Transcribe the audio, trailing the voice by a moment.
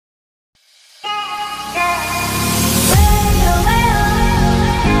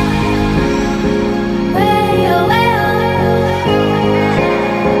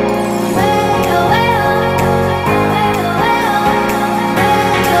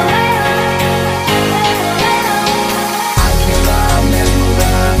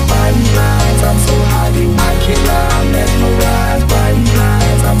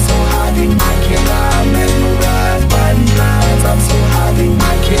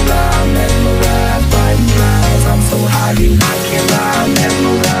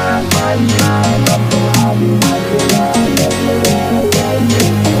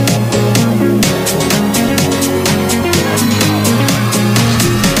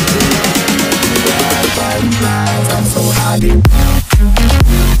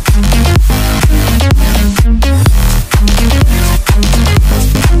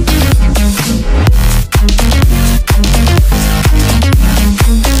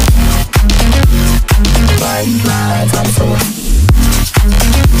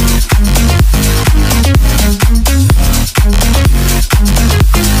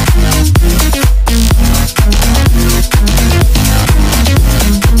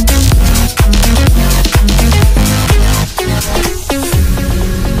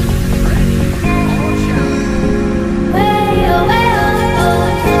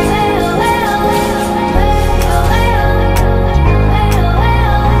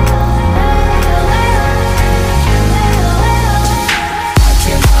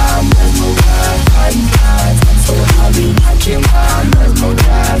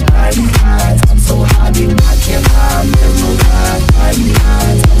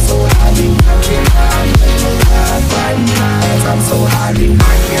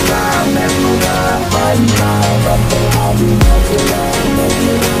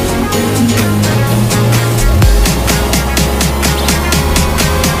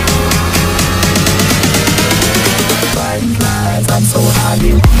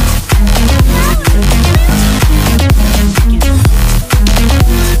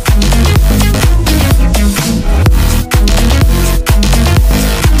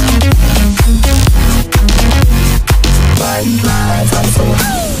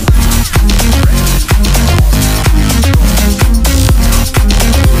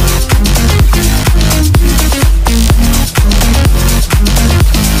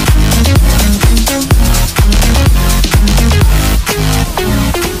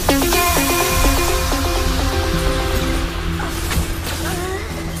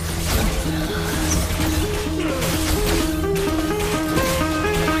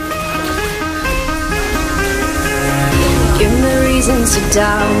reasons to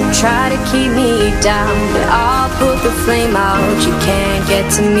doubt, try to keep me down, but I'll put the flame out. You can't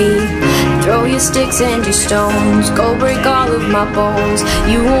get to me. Throw your sticks and your stones, go break all of my bones.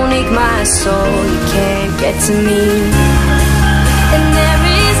 You won't ache my soul. You can't get to me. And there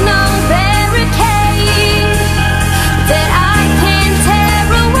is no barricade that I can tear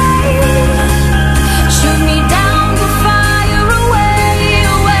away. Shoot me down to fire away,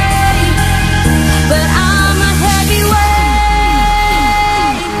 away. But I'm a heavyweight.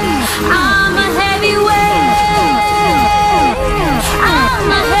 I'm a heavyweight. I'm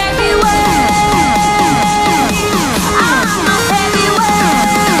a heavyweight. I'm a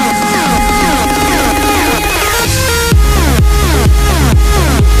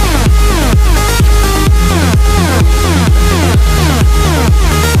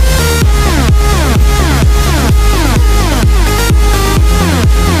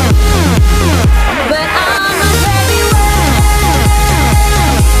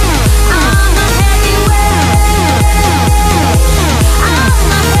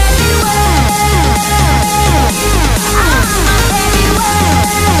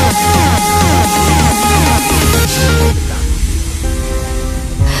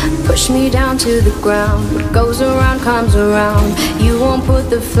push me down to the ground. What goes around comes around. You won't put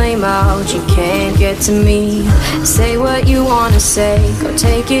the flame out. You can't get to me. Say what you wanna say, go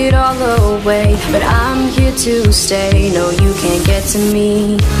take it all away, but I'm here to stay. No, you can't get to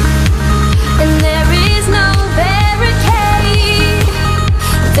me. And there is no barricade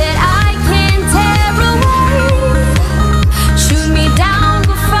that I can tear away. Shoot me down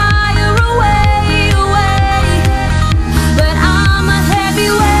to fire away, away. But I'm a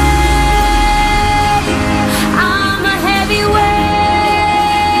heavyweight. I'm a heavyweight.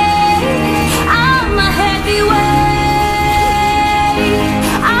 I'm a heavyweight.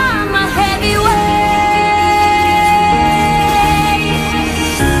 I'm a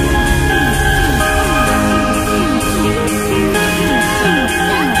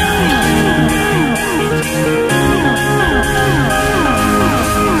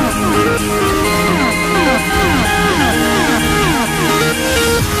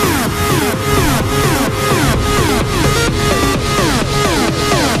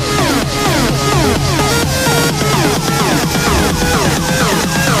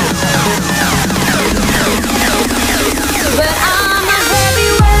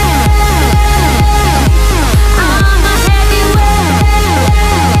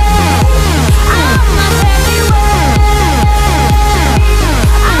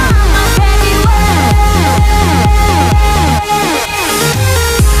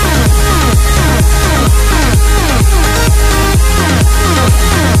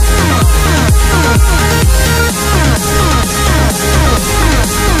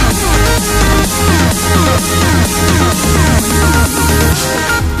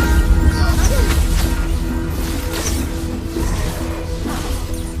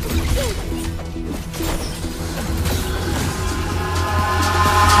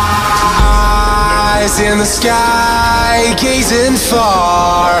In the sky, gazing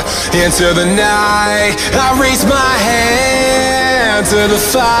far into the night, I raise my hand to the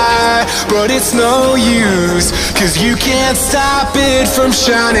fire, but it's no use, 'cause you can't stop it from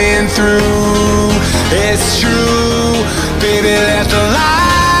shining through. It's true, baby, let the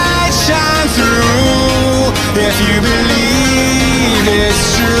light shine through. If you believe it's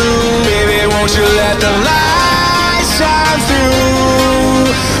true, baby, won't you let the light shine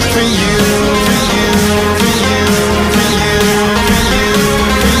through for you.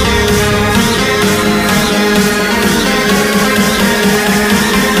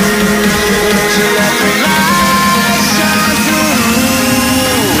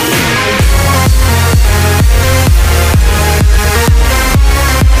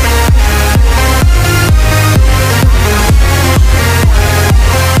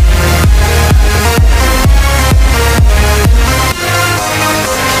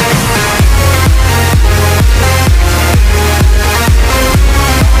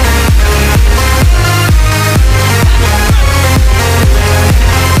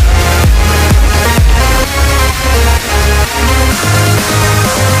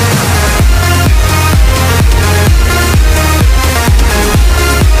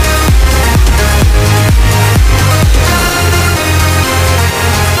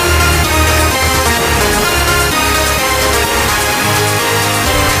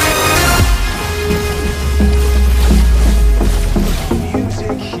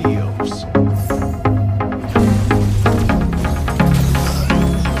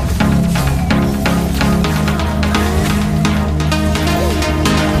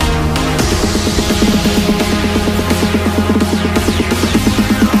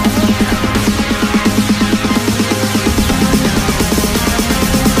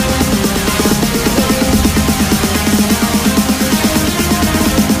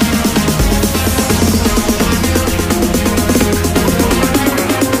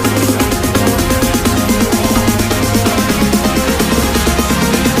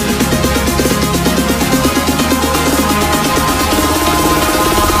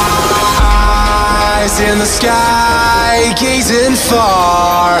 eyes in the sky, gazing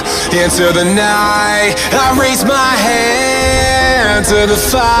far into the night. I raise my hand to the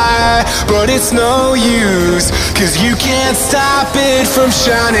fire, but it's no use, 'cause you can't stop it from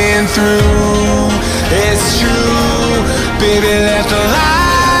shining through. It's true, baby, let the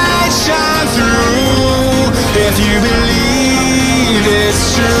light shine through. If you believe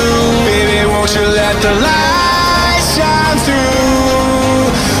it's true, baby, won't you let the light shine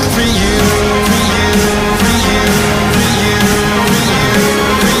through for you, for you, for you, for you, for you,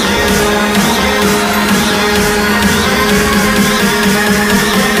 for you, for you.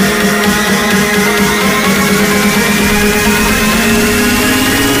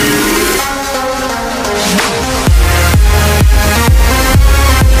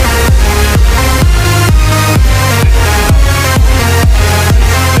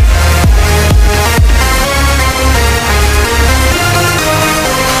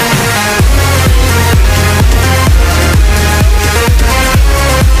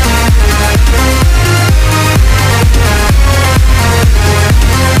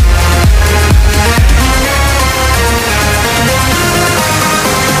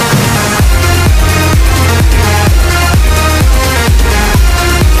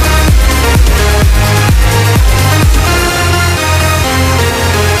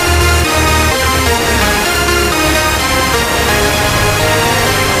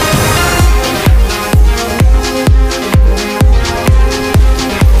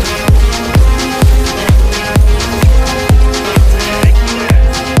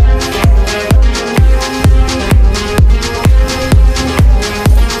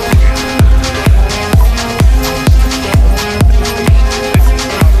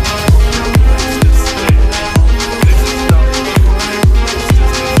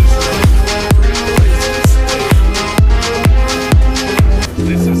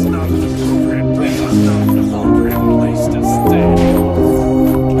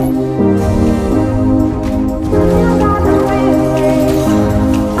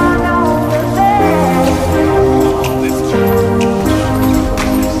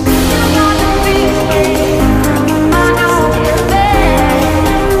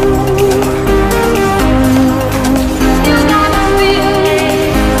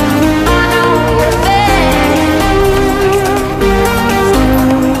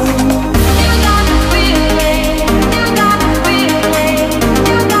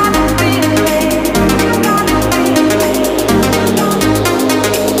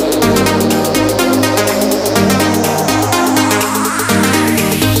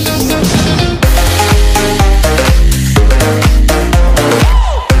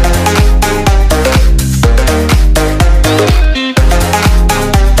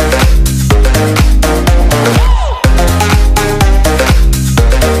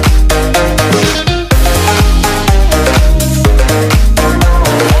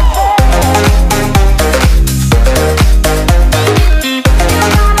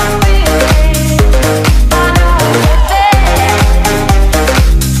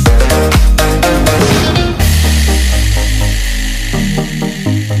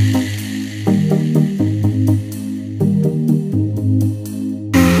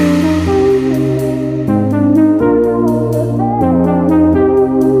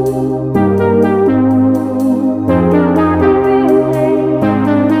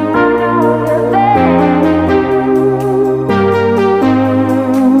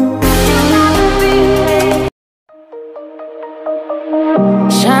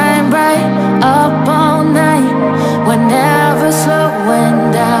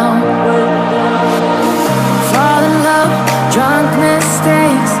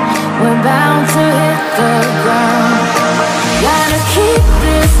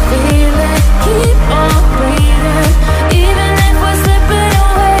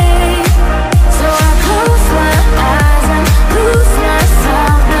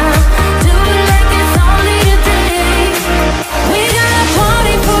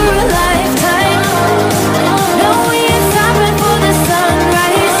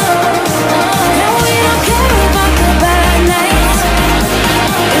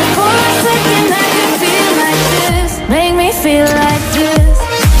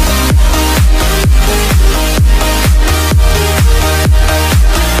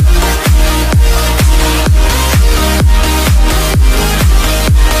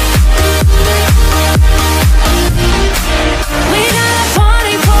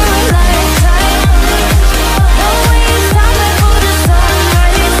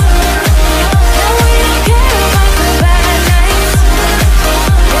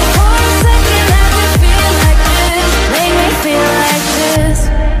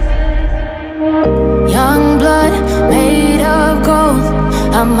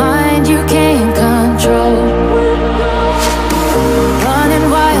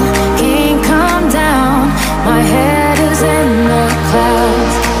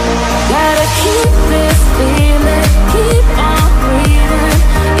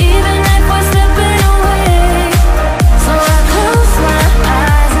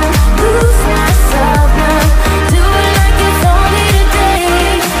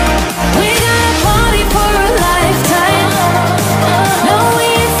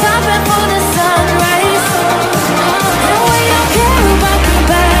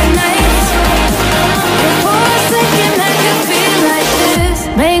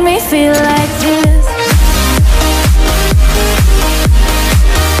 make me feel like this.